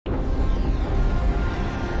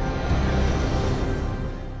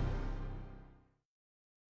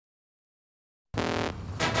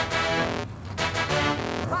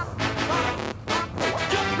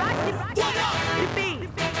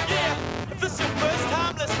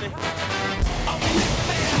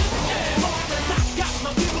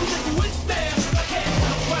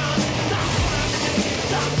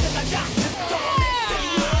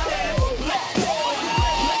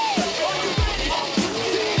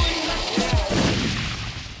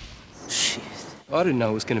I didn't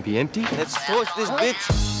know it was going to be empty. Let's torch this bitch.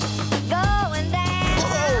 Going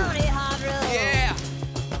down the hard road. Yeah.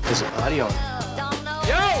 There's a party on.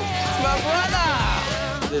 Yo, it's my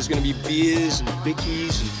brother. There's going to be beers and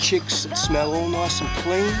bickies and chicks that smell all nice and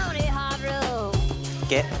clean.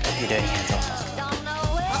 Get your dirty hands off.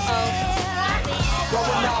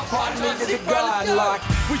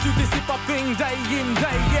 We do this hip-hop thing day in,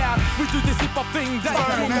 day out. We do this hip-hop thing day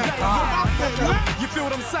in, day out. You feel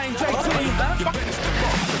what I'm saying, JT? You better step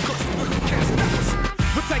off because we can't stop.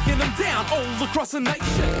 We're taking them down all across the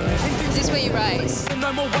nation. Is this where you race?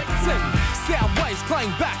 No more waiting. Sound waves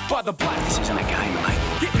playing back by the black. This isn't a game, mate.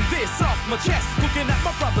 Getting this off my chest. Looking at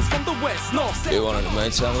my brothers from the west, north, south. You wanted to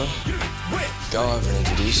meet someone? Go over and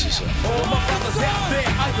introduce yourself. All my brothers out there,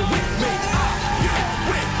 are you with me? Are you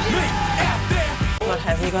with me out there? What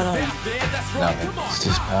have you got on? Nothing. It's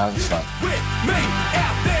just part of the fun. With me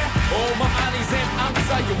out there. All my aunties and uncles,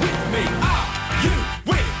 are you with me? Are you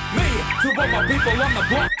with me? To all my people on the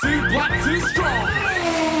block, too black, too strong.